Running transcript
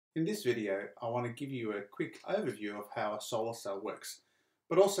In this video, I want to give you a quick overview of how a solar cell works,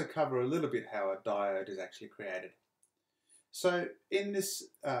 but also cover a little bit how a diode is actually created. So in this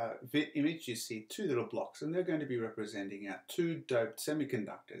image, you see two little blocks, and they're going to be representing our two doped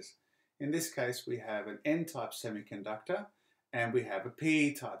semiconductors. In this case, we have an N-type semiconductor, and we have a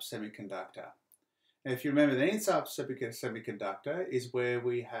P-type semiconductor. Now, if you remember, the N-type semiconductor is where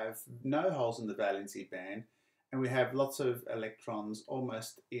we have no holes in the valency band, and we have lots of electrons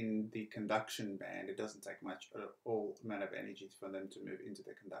almost in the conduction band. It doesn't take much all amount of energy for them to move into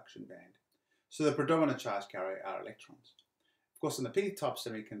the conduction band. So the predominant charge carrier are electrons. Of course, in the p-type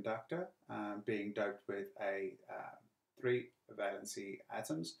semiconductor, being doped with a 3 valency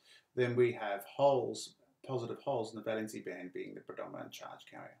atoms, then we have holes, positive holes in the valency band being the predominant charge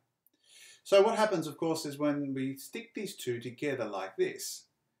carrier. So what happens, of course, is when we stick these two together like this,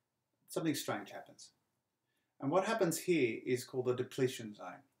 something strange happens. And what happens here is called the depletion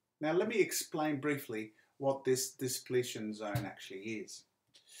zone. Now let me explain briefly what this depletion zone actually is.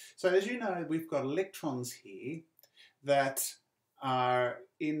 So as you know, we've got electrons here that are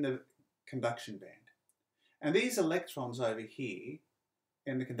in the conduction band. And these electrons over here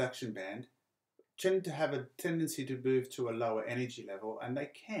in the conduction band tend to have a tendency to move to a lower energy level, and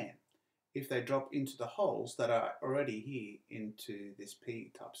they can if they drop into the holes that are already here into this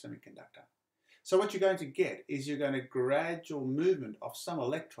p-type semiconductor. So what you're going to get is you're going to gradual movement of some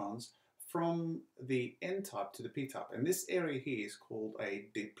electrons from the N-type to the P-type. And this area here is called a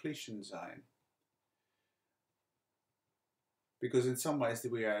depletion zone, because in some ways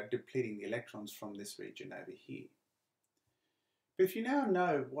we are depleting the electrons from this region over here. But if you now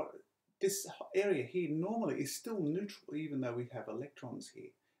know what this area here normally is still neutral, even though we have electrons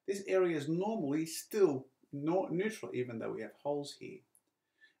here. This area is normally still neutral, even though we have holes here.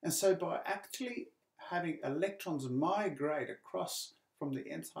 And so by actually having electrons migrate across from the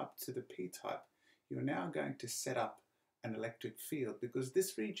N-type to the P-type, you're now going to set up an electric field, because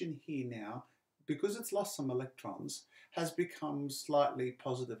this region here now, because it's lost some electrons, has become slightly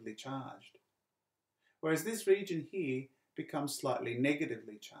positively charged. Whereas this region here becomes slightly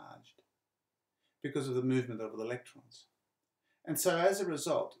negatively charged because of the movement of the electrons. And so as a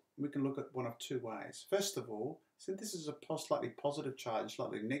result, we can look at one of two ways. First of all, since this is a slightly positive charge,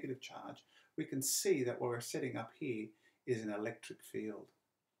 slightly negative charge, we can see that what we're setting up here is an electric field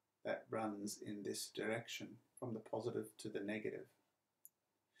that runs in this direction from the positive to the negative.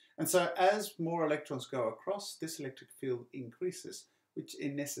 And so as more electrons go across, this electric field increases, which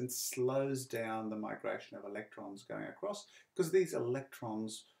in essence slows down the migration of electrons going across, because these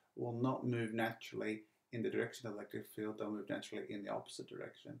electrons will not move naturally in the direction of the electric field, they'll move naturally in the opposite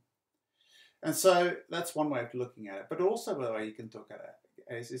direction. And so that's one way of looking at it. But also the way you can look at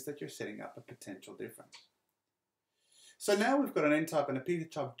it is that you're setting up a potential difference. So now we've got an N-type and a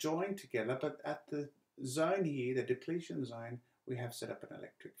P-type joined together, but at the zone here, the depletion zone, we have set up an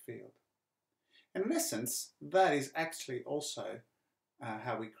electric field. And in essence, that is actually also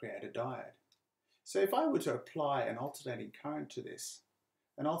how we create a diode. So if I were to apply an alternating current to this,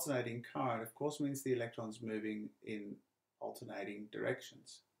 an alternating current, of course, means the electrons moving in alternating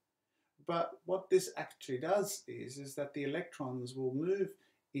directions. But what this actually does is that the electrons will move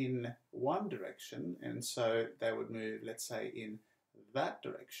in one direction, and so they would move, let's say, in that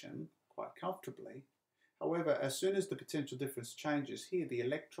direction quite comfortably. However, as soon as the potential difference changes here, the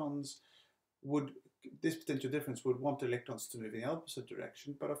electrons would, this potential difference would want the electrons to move in the opposite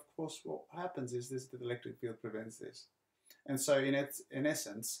direction, but of course what happens is that the electric field prevents this. And so in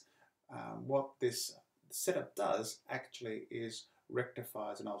essence, what this setup does actually is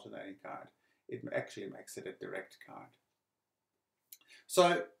rectifies an alternating current. It actually makes it a direct current.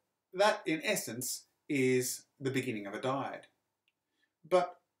 So that in essence is the beginning of a diode.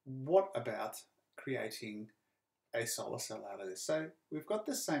 But what about creating a solar cell out of this? So we've got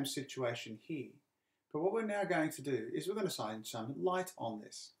the same situation here, but what we're now going to do is we're going to shine some light on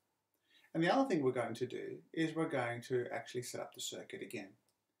this. And the other thing we're going to do is we're going to actually set up the circuit again.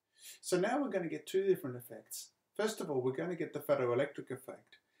 So now we're going to get two different effects. First of all, we're going to get the photoelectric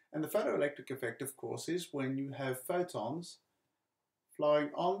effect. And the photoelectric effect, of course, is when you have photons flowing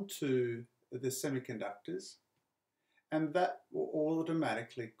onto the semiconductors, and that will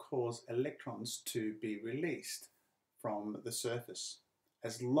automatically cause electrons to be released from the surface,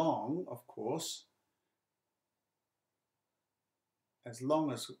 as long, of course,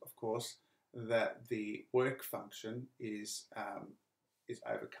 that the work function is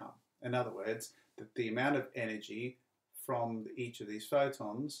overcome. In other words, that the amount of energy from each of these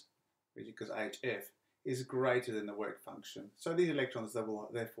photons, because HF, is greater than the work function. So these electrons, they will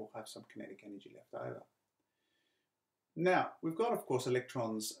therefore have some kinetic energy left over. Now, we've got, of course,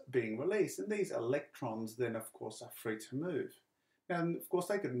 electrons being released, and these electrons then, of course, are free to move. Now, of course,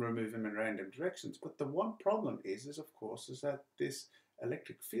 they can remove them in random directions, but the one problem is of course, is that this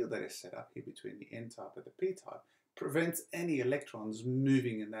electric field that is set up here between the N-type and the P-type prevents any electrons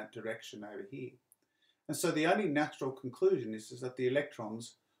moving in that direction over here. And so the only natural conclusion is that the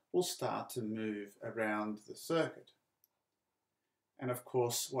electrons will start to move around the circuit. And of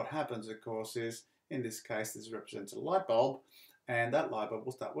course, what happens, of course, is in this case, this represents a light bulb, and that light bulb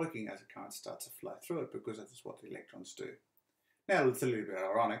will start working as the current starts to flow through it, because that is what the electrons do. Now, it's a little bit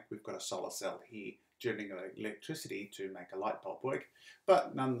ironic. We've got a solar cell here generating electricity to make a light bulb work,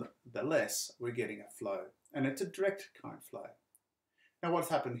 but nonetheless, we're getting a flow, and it's a direct current flow. Now, what's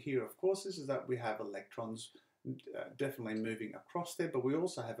happened here, of course, is that we have electrons definitely moving across there, but we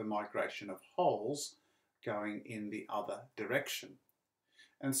also have a migration of holes going in the other direction.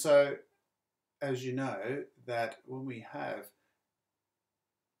 And so, as you know, that when we have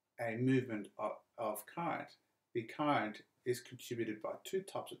a movement of current, the current is contributed by two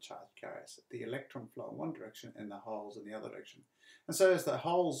types of charge carriers, the electron flow in one direction and the holes in the other direction. And so as the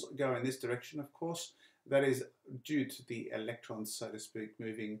holes go in this direction, of course, that is due to the electrons, so to speak,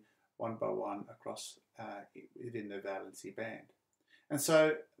 moving one by one across within the valency band. And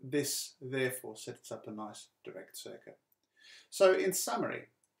so this therefore sets up a nice direct circuit. So in summary,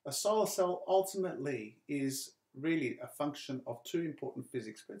 a solar cell ultimately is really a function of two important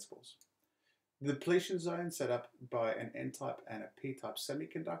physics principles. The depletion zone set up by an N-type and a P-type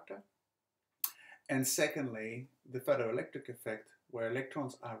semiconductor. And secondly, the photoelectric effect, where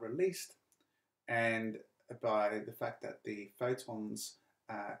electrons are released, and by the fact that the photons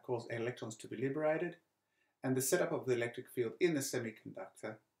cause electrons to be liberated, and the setup of the electric field in the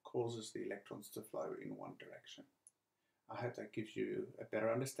semiconductor causes the electrons to flow in one direction. I hope that gives you a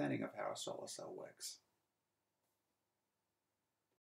better understanding of how a solar cell works.